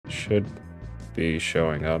should be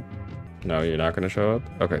showing up. No, you're not gonna show up?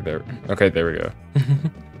 Okay, there we go.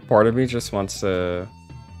 Part of me just wants to,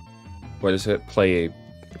 what is it, play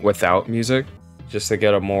without music, just to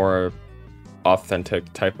get a more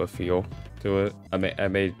authentic type of feel to it. I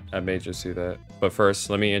may just do that. But first,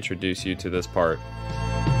 let me introduce you to this part.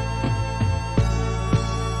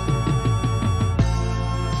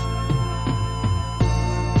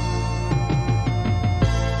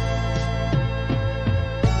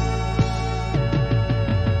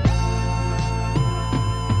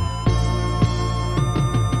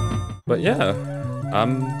 But yeah,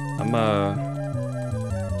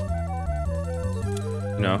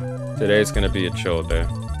 you know, today's gonna be a chill day.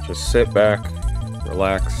 Just sit back,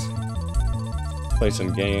 relax, play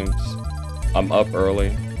some games. I'm up early,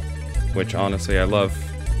 which honestly I love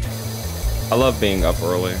being up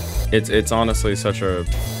early. It's honestly such a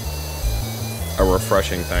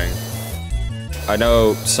refreshing thing. I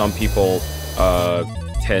know some people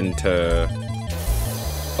tend to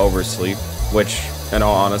oversleep, which in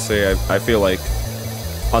all honesty, I feel like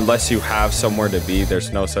unless you have somewhere to be,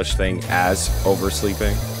 there's no such thing as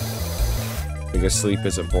oversleeping, because sleep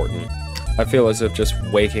is important. I feel as if just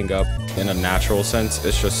waking up in a natural sense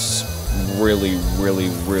is just really, really,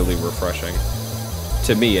 really refreshing.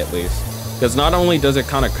 To me, at least. Because not only does it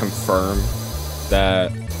kind of confirm that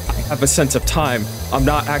I have a sense of time, I'm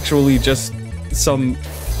not actually just some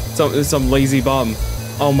lazy bum.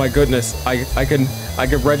 Oh my goodness, I can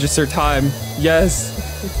register time. Yes.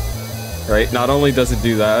 Right? Not only does it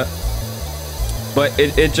do that, but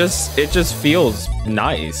it just feels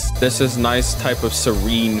nice. This is nice type of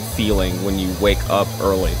serene feeling when you wake up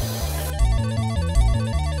early.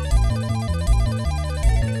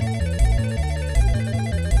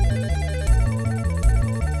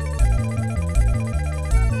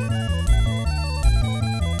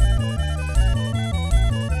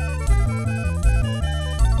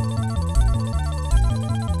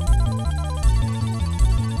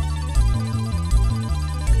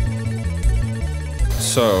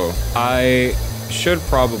 So, I should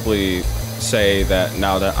probably say that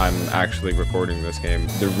now that I'm actually recording this game,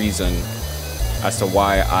 the reason as to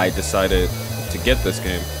why I decided to get this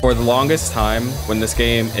game. For the longest time, when this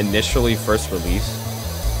game initially first released,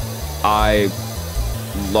 I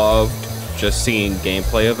loved just seeing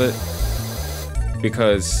gameplay of it,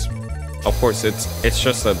 because of course it's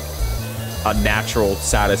just a natural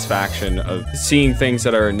satisfaction of seeing things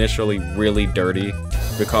that are initially really dirty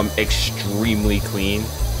become extremely clean.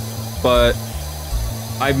 But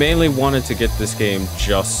I mainly wanted to get this game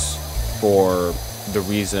just for the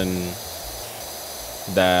reason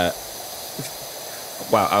that,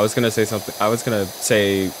 wow, I was gonna say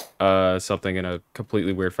something in a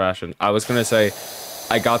completely weird fashion. I was gonna say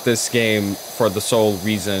I got this game for the sole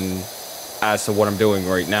reason as to what I'm doing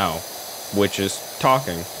right now, which is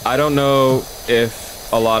talking. I don't know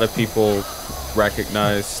if a lot of people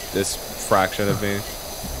recognize this fraction of me.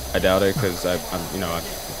 I doubt it, because I'm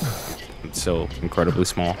still incredibly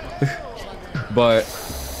small. But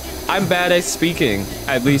I'm bad at speaking.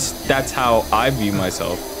 At least that's how I view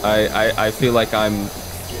myself. I feel like I'm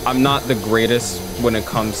not the greatest when it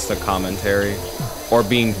comes to commentary or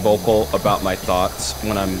being vocal about my thoughts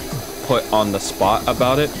when I'm put on the spot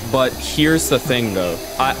about it. But here's the thing though.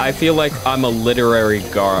 I feel like I'm a literary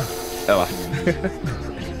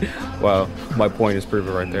Wow, my point is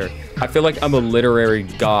proven right there. I feel like I'm a literary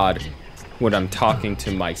god when I'm talking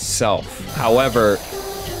to myself. However,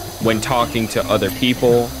 when talking to other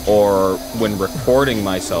people or when recording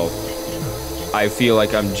myself, I feel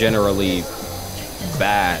like I'm generally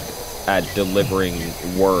bad at delivering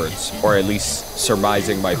words, or at least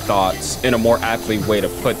surmising my thoughts in a more aptly way to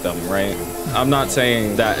put them, right? I'm not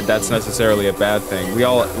saying that that's necessarily a bad thing. We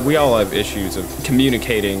all have issues of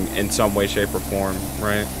communicating in some way, shape, or form,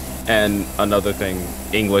 right? And another thing,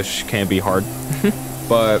 English can be hard.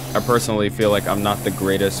 But I personally feel like I'm not the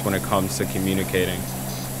greatest when it comes to communicating.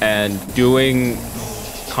 And doing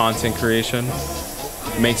content creation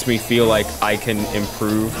makes me feel like I can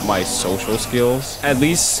improve my social skills, at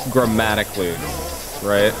least grammatically,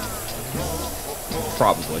 right?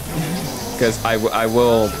 Probably. Because I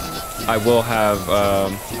will have,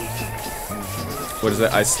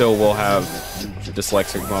 I still will have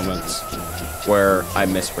dyslexic moments where I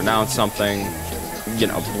mispronounce something, you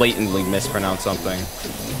know, blatantly mispronounce something.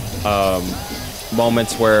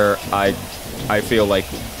 Moments where I feel like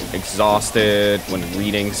exhausted when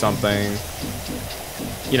reading something.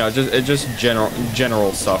 You know, just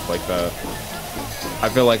general stuff like that. I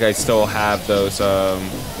feel like I still have those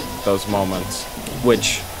moments,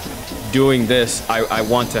 which doing this, I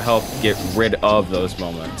want to help get rid of those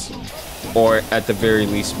moments. or at the very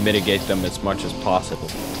least mitigate them as much as possible.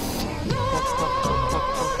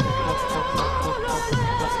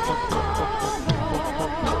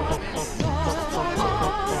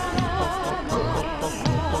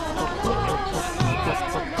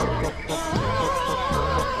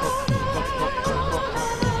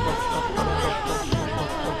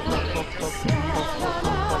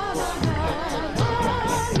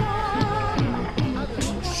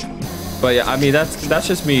 But yeah, I mean, that's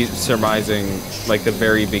just me surmising, like, the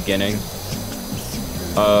very beginning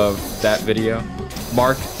of that video.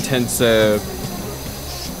 Mark tends to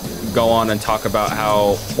go on and talk about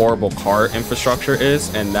how horrible car infrastructure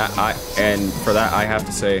is, and for that I have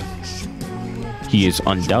to say he is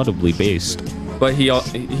undoubtedly based. But he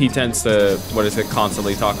tends to,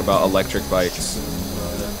 constantly talk about electric bikes,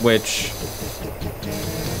 which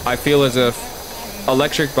I feel as if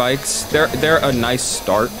electric bikes, they're a nice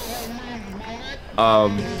start.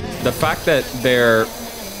 The fact that they're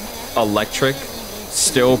electric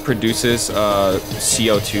still produces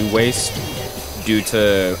CO2 waste due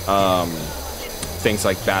to things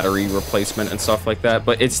like battery replacement and stuff like that,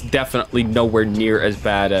 but it's definitely nowhere near as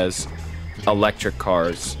bad as electric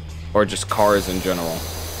cars or just cars in general.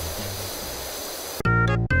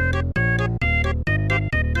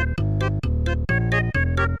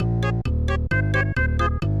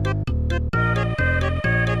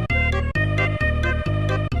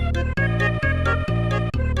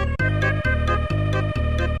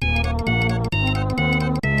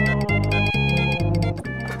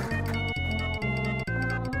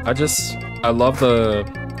 I love the,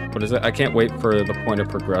 I can't wait for the point of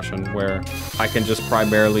progression where I can just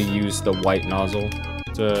primarily use the white nozzle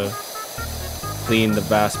to clean the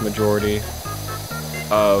vast majority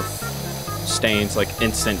of stains, like,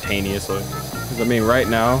 instantaneously. 'Cause, I mean, right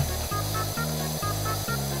now,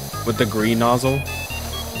 with the green nozzle,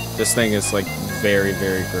 this thing is, like, very,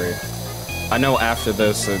 very great. I know after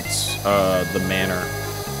this, it's the manor,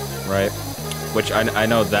 right? Which I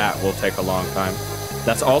know that will take a long time.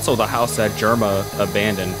 That's also the house that Germa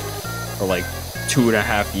abandoned for like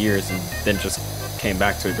 2.5 years and then just came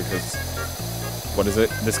back to it because,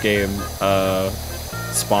 this game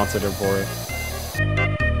sponsored him for it.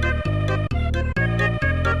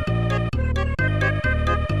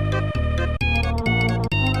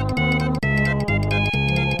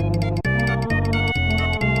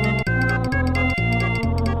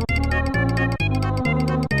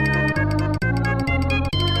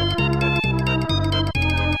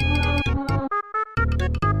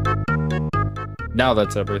 Now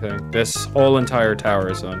that's everything. This whole entire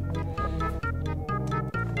tower is done.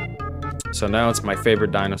 So now it's my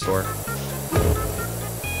favorite dinosaur.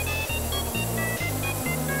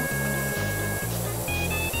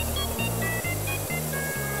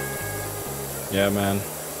 Yeah, man.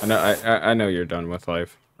 I know you're done with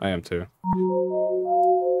life. I am too.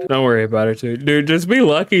 Don't worry about it, too. Dude, just be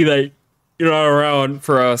lucky that you're not around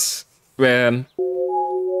for us, man.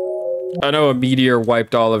 I know a meteor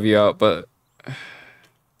wiped all of you out, but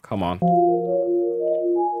come on.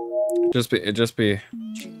 Just be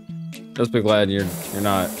glad you're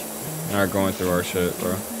not going through our shit,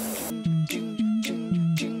 bro.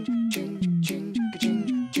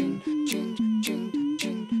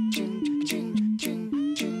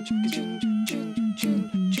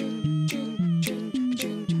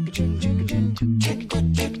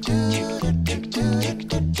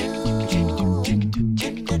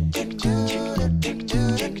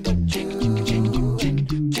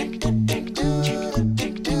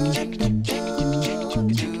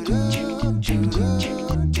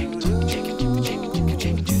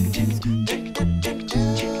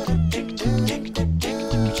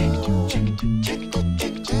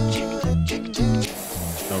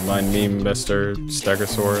 Mr.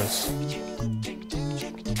 Stegosaurus.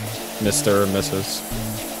 Mr. or Mrs.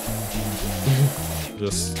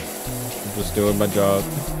 just doing my job.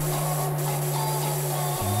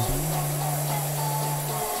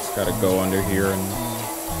 Just gotta go under here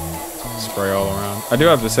and spray all around. I do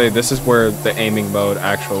have to say, this is where the aiming mode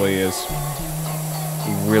actually is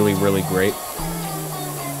really, really great.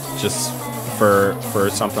 Just for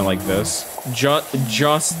something like this.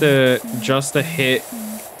 Just to hit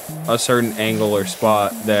a certain angle or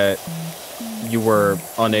spot that you were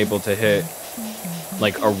unable to hit,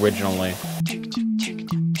 like, originally.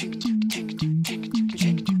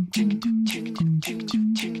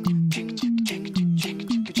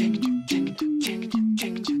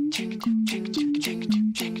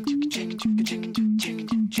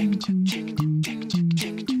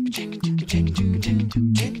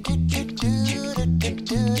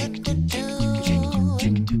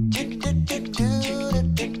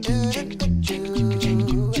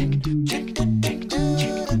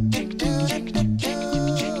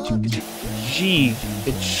 gee,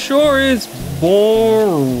 it sure is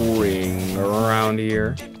boring around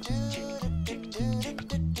here.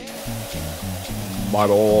 My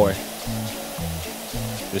boy.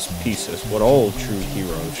 This piece is what all true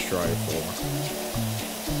heroes strive for.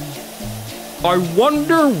 I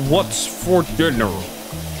wonder what's for dinner.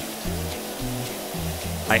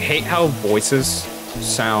 I hate how voices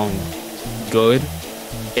sound good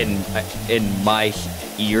in my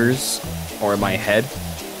ears or in my head,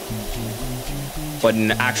 but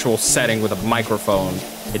in an actual setting with a microphone,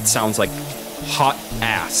 it sounds like hot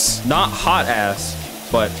ass. Not hot ass,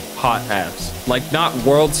 but hot ass. Like not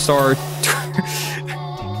World Star,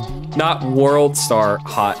 not World Star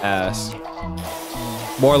hot ass.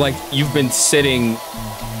 More like you've been sitting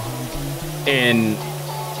in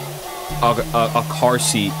a car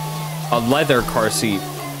seat, a leather car seat,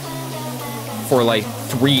 for like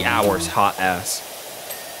 3 hours hot ass.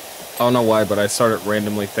 I don't know why, but I started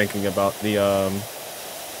randomly thinking about the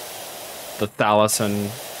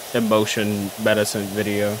Thalasson emotion medicine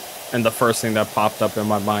video, and the first thing that popped up in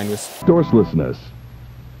my mind was Sourcelessness.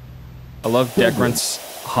 I love Degrance,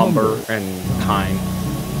 Humber, and Kind.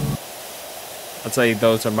 I'd say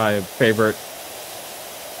those are my favorite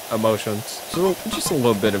emotions. So just a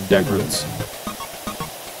little bit of Degrance.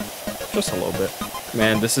 Just a little bit.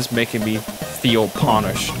 Man, this is making me feel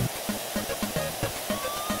punished.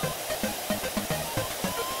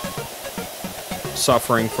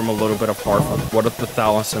 Suffering from a little bit of Harford. What if the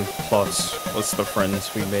Thalasson Plus was the friends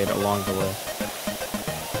we made along the way?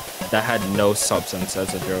 That had no substance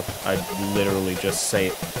as a joke. I literally just say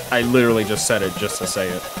it. I literally just said it just to say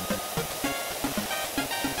it.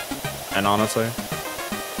 And honestly,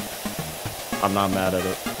 I'm not mad at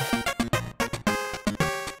it.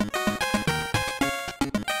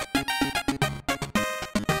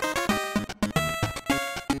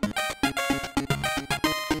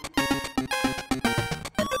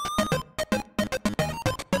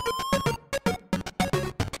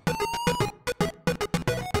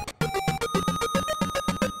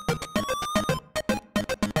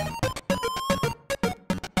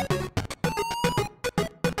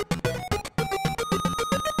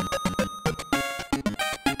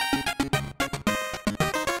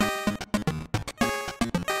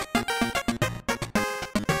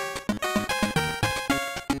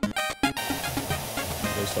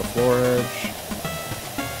 There's the floor edge.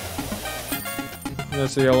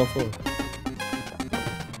 There's the yellow floor.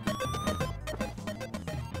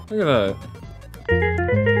 Look at that.